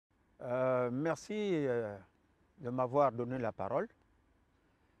Merci de m'avoir donné la parole.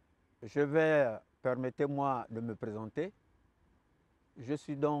 Permettez-moi de me présenter. Je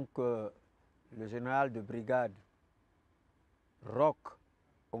suis donc le général de brigade Roch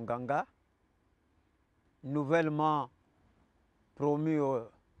Onganga, nouvellement promu au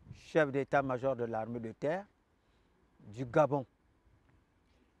chef d'état-major de l'armée de terre du Gabon.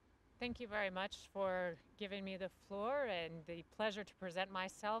 Thank you very much for giving me the floor and the pleasure to present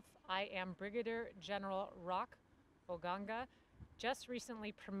myself. I am Brigadier General Roch Onganga, just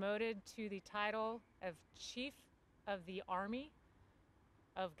recently promoted to the title of Chief of the Army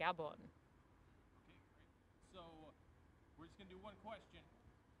of Gabon. Okay, great. So we're just going to do one question,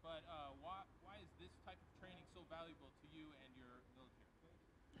 but why is this type of training so valuable to you and your military?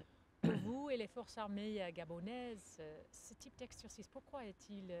 Pour vous et les forces armées gabonaises, ce type d'exercice, pourquoi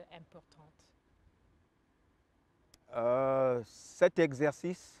est-il important? Cet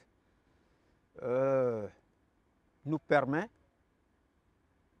exercice nous permet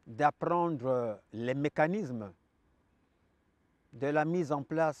d'apprendre les mécanismes de la mise en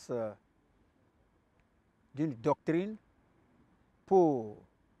place d'une doctrine pour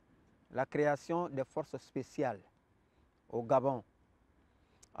la création des forces spéciales au Gabon.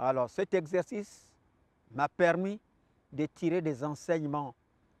 Alors cet exercice m'a permis de tirer des enseignements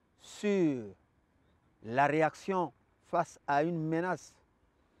sur la réaction face à une menace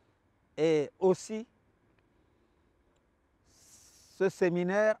et aussi ce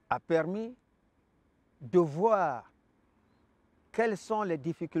séminaire a permis de voir quelles sont les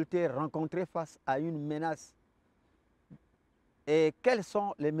difficultés rencontrées face à une menace et quelles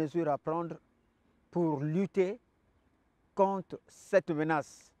sont les mesures à prendre pour lutter contre cette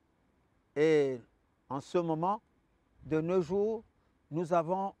menace. Et en ce moment, de nos jours, nous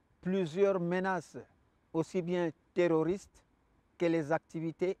avons plusieurs menaces, aussi bien terroristes que les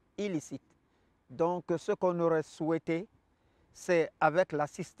activités illicites. Donc ce qu'on aurait souhaité, c'est avec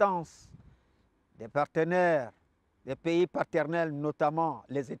l'assistance des partenaires, des pays partenaires, notamment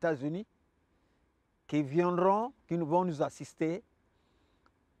les États-Unis, qui vont nous assister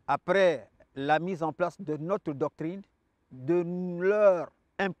après la mise en place de notre doctrine, de leur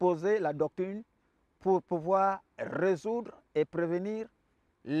imposer la doctrine pour pouvoir résoudre et prévenir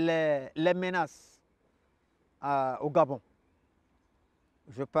les menaces au Gabon.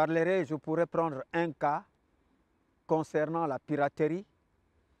 Je pourrais prendre un cas concernant la piraterie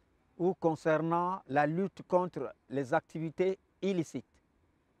ou concernant la lutte contre les activités illicites.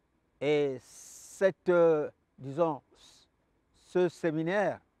 Et ce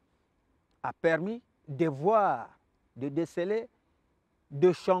séminaire a permis de voir, de déceler,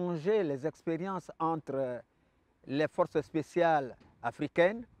 de changer les expériences entre les forces spéciales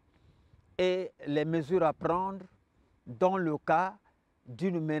africaines et les mesures à prendre dans le cas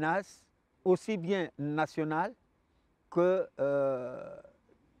d'une menace aussi bien nationale que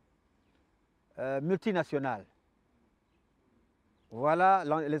multinationale. Voilà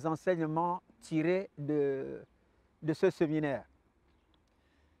les enseignements tirés de ce séminaire.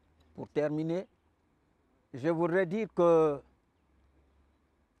 Pour terminer, je voudrais dire que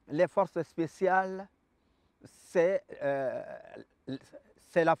les forces spéciales, c'est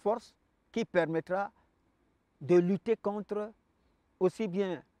la force qui permettra de lutter contre aussi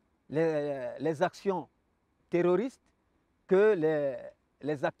bien les actions terroristes que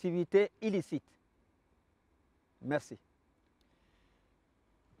les activités illicites. Merci.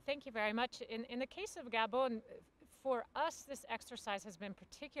 Thank you very much. In the case of Gabon, for us, this exercise has been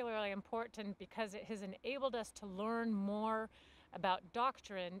particularly important because it has enabled us to learn more about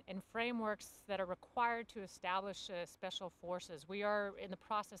doctrine and frameworks that are required to establish special forces. We are in the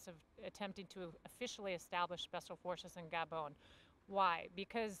process of attempting to officially establish special forces in Gabon. Why?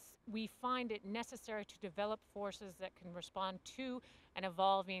 Because we find it necessary to develop forces that can respond to an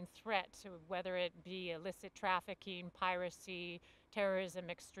evolving threat, whether it be illicit trafficking, piracy, terrorism,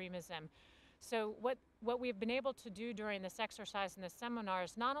 extremism. So what we've been able to do during this exercise and this seminar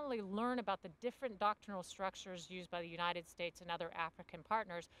is not only learn about the different doctrinal structures used by the United States and other African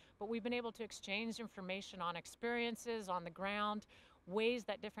partners, but we've been able to exchange information on experiences on the ground, ways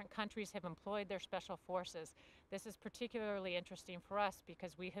that different countries have employed their special forces. This is particularly interesting for us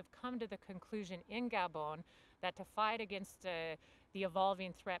because we have come to the conclusion in Gabon that to fight against the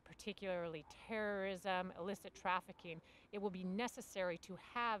evolving threat, particularly terrorism, illicit trafficking, it will be necessary to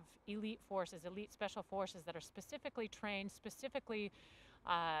have elite forces, elite special forces that are specifically trained, specifically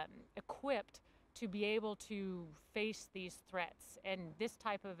equipped to be able to face these threats. And this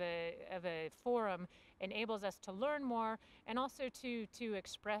type of a forum enables us to learn more and also to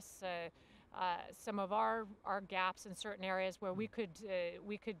express some of our gaps in certain areas where we could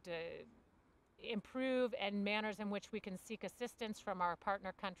improve and manners in which we can seek assistance from our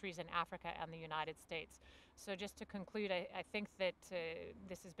partner countries in Africa and the United States. So just to conclude, I think that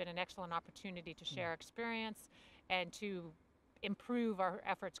this has been an excellent opportunity to share experience and to improve our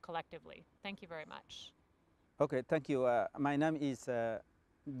efforts collectively. Thank you very much. Okay, thank you. My name is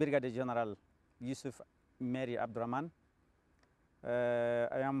Brigadier General Youssouf Mery Abderaman.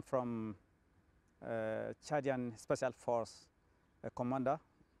 I am from Chadian Special Force Commander,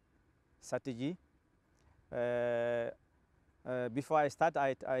 Strategy. Before I start,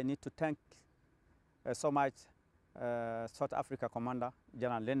 I need to thank so much South Africa Commander,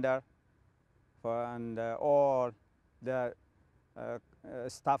 General Linder, and all the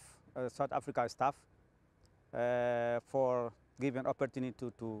staff, South Africa staff, for giving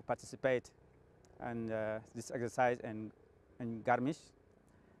opportunity to participate in this exercise in Garmisch.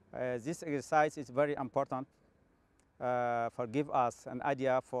 This exercise is very important for give us an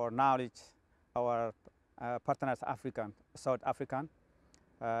idea for knowledge our partners South African,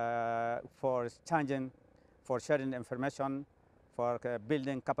 for changing, for sharing information, for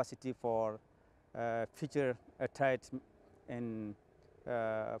building capacity for future threats in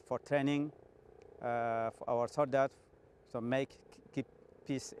for training for our soldiers, so keep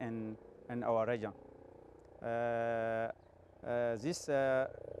peace in our region. This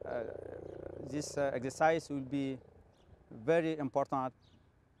exercise will be very important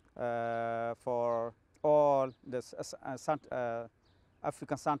for all the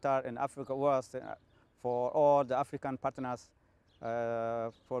African Center and Africa West, for all the African partners,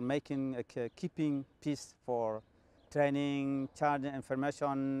 for keeping peace, for training, charging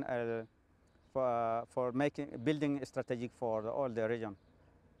information, for building a strategy for all the region.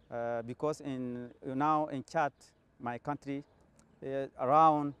 Because now in Chad, my country,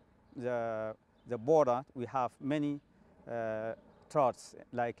 around the border, we have many threats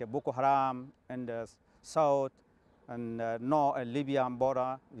like Boko Haram in the south, and north Libyan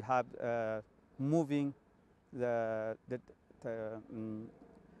border. We have moving the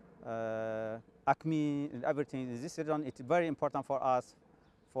ACME and everything. This region, it's very important for us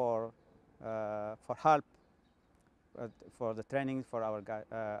for help for the training for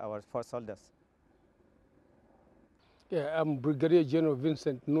our force soldiers. Yeah, I'm Brigadier General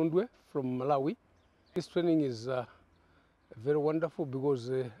Vincent Nundwe from Malawi. This training is very wonderful because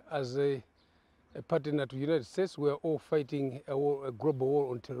as a partner to the United States, we are all fighting a global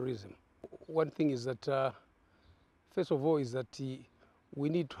war on terrorism. One thing is that, first of all, is that we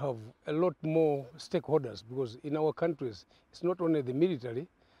need to have a lot more stakeholders, because in our countries, it's not only the military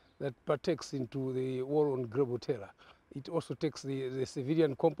that partakes into the war on global terror. It also takes the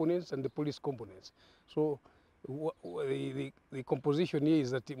civilian components and the police components. So the composition here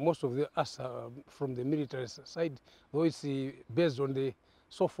is that most of us are from the military side, though it's based on the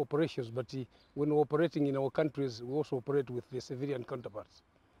soft operations, but when we're operating in our countries, we also operate with the civilian counterparts.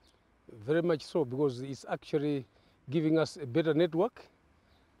 Very much so, because it's actually giving us a better network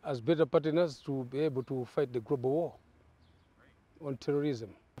as better partners to be able to fight the global war on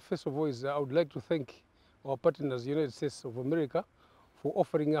terrorism. First of all, I would like to thank our partners, the United States of America, for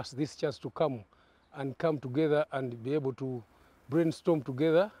offering us this chance to come together and be able to brainstorm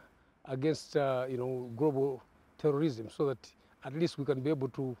together against global terrorism, so that at least we can be able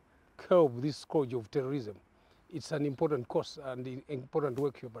to curb this scourge of terrorism. It's an important cause and important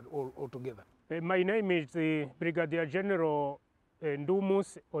work here, but all together. My name is Brigadier General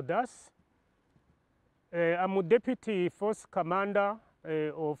Nduwumunsi Audace. I'm Deputy Force Commander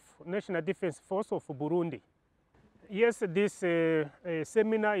of National Defense Force of Burundi. Yes, this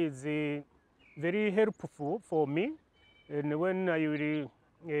seminar is very helpful for me, and when I will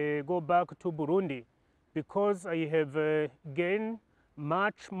go back to Burundi, because I have gained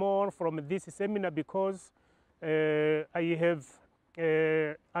much more from this seminar, because I have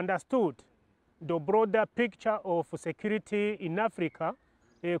understood the broader picture of security in Africa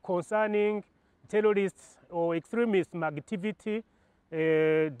concerning terrorists or extremism activity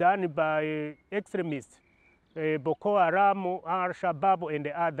done by extremists, Boko Haram, Al-Shabaab, and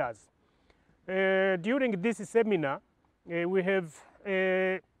others. During this seminar, we have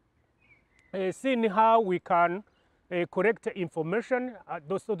seen how we can collect information,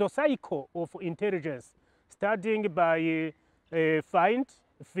 the cycle of intelligence, starting by find,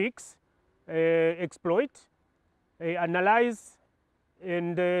 fix, exploit, analyze,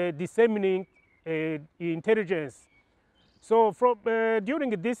 and disseminate intelligence. So during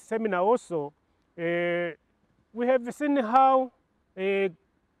this seminar also, we have seen how a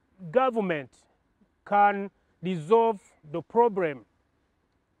government can resolve the problem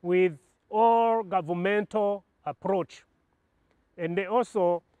with all governmental approach. And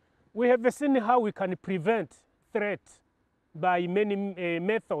also We have seen how we can prevent threat by many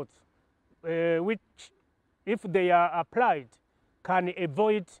methods, which, if they are applied, can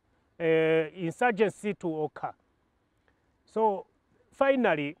avoid insurgency to occur. So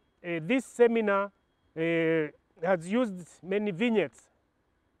finally, this seminar has used many vignettes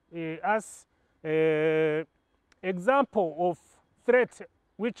as example of threats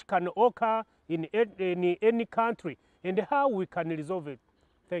which can occur in any country and how we can resolve it.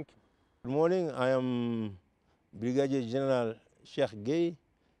 Thank you. Good morning. I am Brigadier General Chiekh Gueye.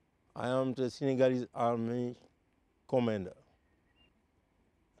 I am the Senegalese Army Commander.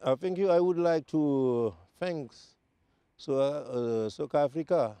 Thank you. I would like to thank Soccer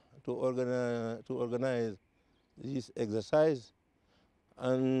Africa to organize this exercise,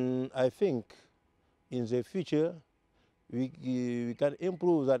 and I think in the future we can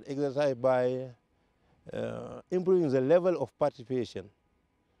improve that exercise by improving the level of participation.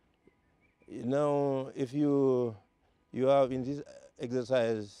 Now, if you have in this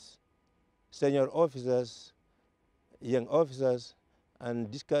exercise senior officers, young officers,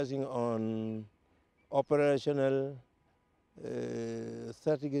 and discussing on operational,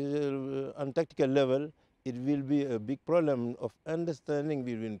 strategical, and tactical level, it will be a big problem of understanding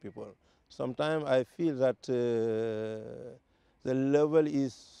between people. Sometimes I feel that the level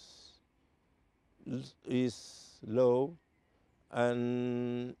is low,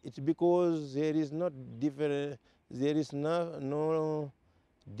 and it's because there is no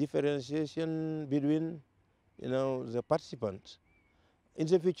differentiation between the participants. In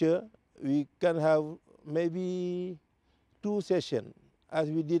the future, we can have maybe 2 sessions, as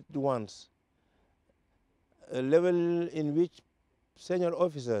we did once, a level in which senior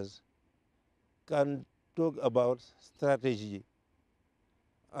officers can talk about strategy.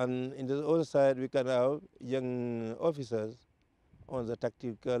 And in the other side, we can have young officers on the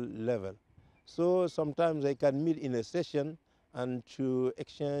tactical level. So sometimes they can meet in a session and to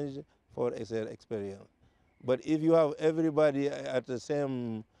exchange for their experience. But if you have everybody at the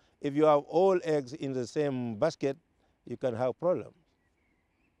same, if you have all eggs in the same basket, you can have problems.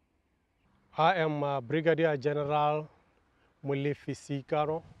 I am Brigadier General Molefi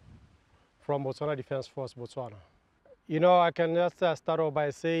Seikano from Botswana Defense Force, Botswana. You know, I can just start off by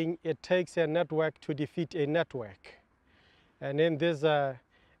saying it takes a network to defeat a network. And in this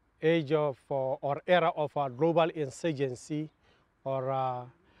age of or era of global insurgency or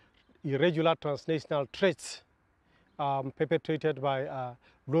irregular transnational threats perpetrated by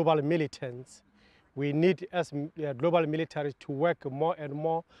global militants, we need as global military to work more and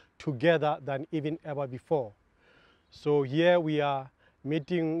more together than even ever before. So here we are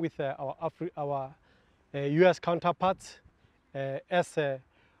meeting with our US counterparts as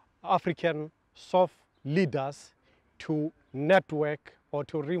African soft leaders to network or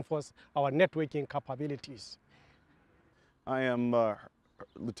to reinforce our networking capabilities. I am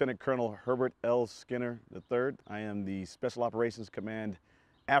Lieutenant Colonel Herbert L. Skinner III. I am the Special Operations Command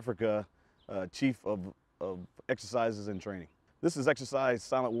Africa Chief of Exercises and Training. This is Exercise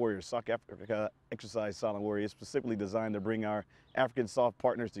Silent Warriors, SOC Africa Exercise Silent Warriors, specifically designed to bring our African soft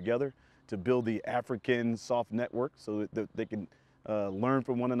partners together to build the African soft network so that they can learn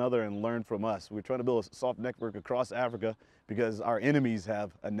from one another and learn from us. We're trying to build a soft network across Africa because our enemies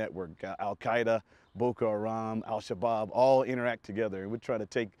have a network. Al-Qaeda, Boko Haram, Al-Shabaab all interact together, and we're trying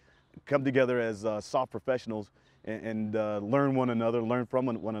to come together as soft professionals and learn one another, learn from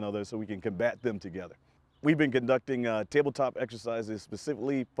one another so we can combat them together. We've been conducting tabletop exercises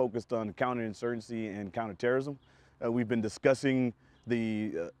specifically focused on counterinsurgency and counterterrorism. We've been discussing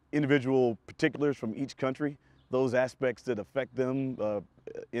the individual particulars from each country, those aspects that affect them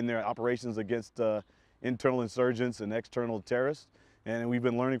in their operations against internal insurgents and external terrorists, and we've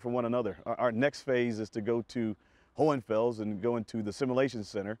been learning from one another. Our next phase is to go to Hohenfels and go into the simulation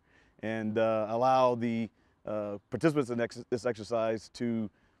center and allow the participants in this exercise to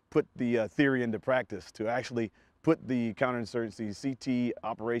put the theory into practice, to actually put the counterinsurgency CT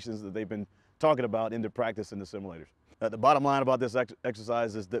operations that they've been talking about into practice in the simulators. The bottom line about this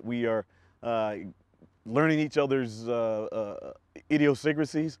exercise is that we are learning each other's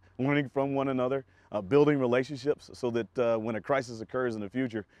idiosyncrasies, learning from one another, building relationships so that when a crisis occurs in the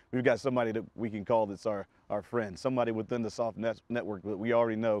future, we've got somebody that we can call that's our friend, somebody within the soft network that we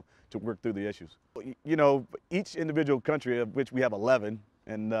already know to work through the issues. You know, each individual country, of which we have 11,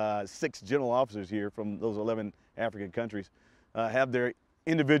 and 6 general officers here from those 11 African countries, have their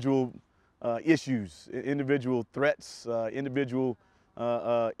individual issues, individual threats, individual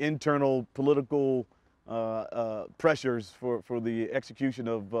internal political pressures for the execution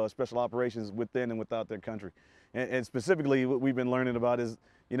of special operations within and without their country. And specifically what we've been learning about is,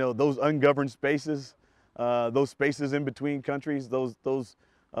 you know, those ungoverned spaces, those spaces in between countries, those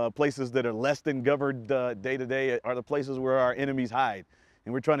places that are less than governed day to day are the places where our enemies hide.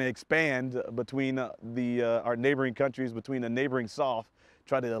 And we're trying to expand between our neighboring countries, between the neighboring SOF,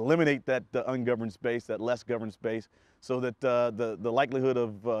 try to eliminate that ungoverned space, that less governed space, so that the likelihood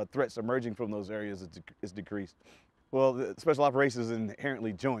of threats emerging from those areas is decreased. Well, the Special Operations is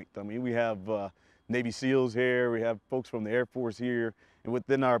inherently joint. I mean, we have Navy SEALs here, we have folks from the Air Force here, and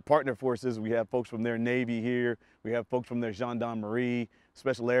within our partner forces, we have folks from their Navy here, we have folks from their Gendarmerie,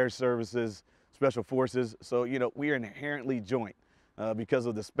 Special Air Services, Special Forces. So, you know, we are inherently joint because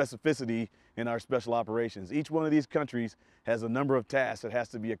of the specificity in our special operations. Each one of these countries has a number of tasks that has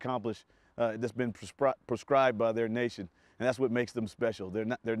to be accomplished that's been prescribed by their nation. And that's what makes them special.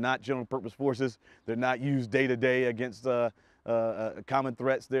 They're not general purpose forces. They're not used day to day against common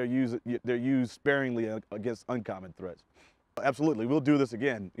threats. They're used sparingly against uncommon threats. Absolutely, we'll do this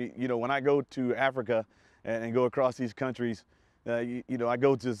again. You know, when I go to Africa and go across these countries, you know, I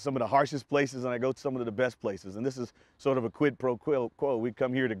go to some of the harshest places and I go to some of the best places. And this is sort of a quid pro quo. We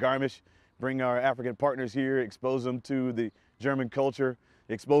come here to Garmisch, bring our African partners here, expose them to the German culture,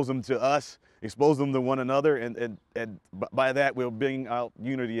 expose them to us, expose them to one another, and by that we'll bring out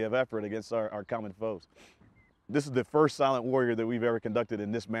unity of effort against our common foes. This is the first silent warrior that we've ever conducted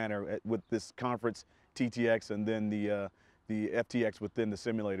in this manner with this conference, TTX, and then the FTX within the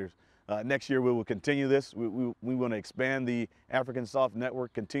simulators. Next year we will continue this. We want to expand the African SOF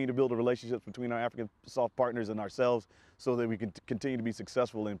network, continue to build the relationships between our African SOF partners and ourselves so that we can continue to be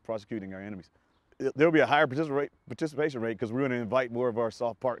successful in prosecuting our enemies. There will be a higher participation rate because we're going to invite more of our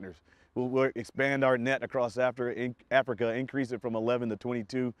SOF partners. We'll expand our net across Africa, increase it from 11 to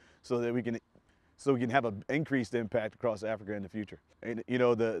 22 so that we can have an increased impact across Africa in the future. And, you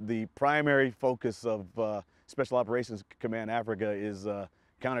know, the primary focus of Special Operations Command Africa is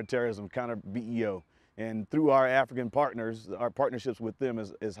counter-terrorism, counter-BEO. And through our African partners, our partnerships with them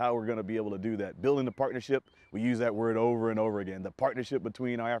is how we're going to be able to do that. Building the partnership, we use that word over and over again. The partnership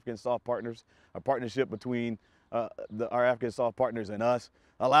between our African SOF partners, our partnership between our African SOF partners and us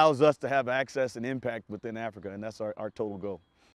allows us to have access and impact within Africa, and that's our total goal.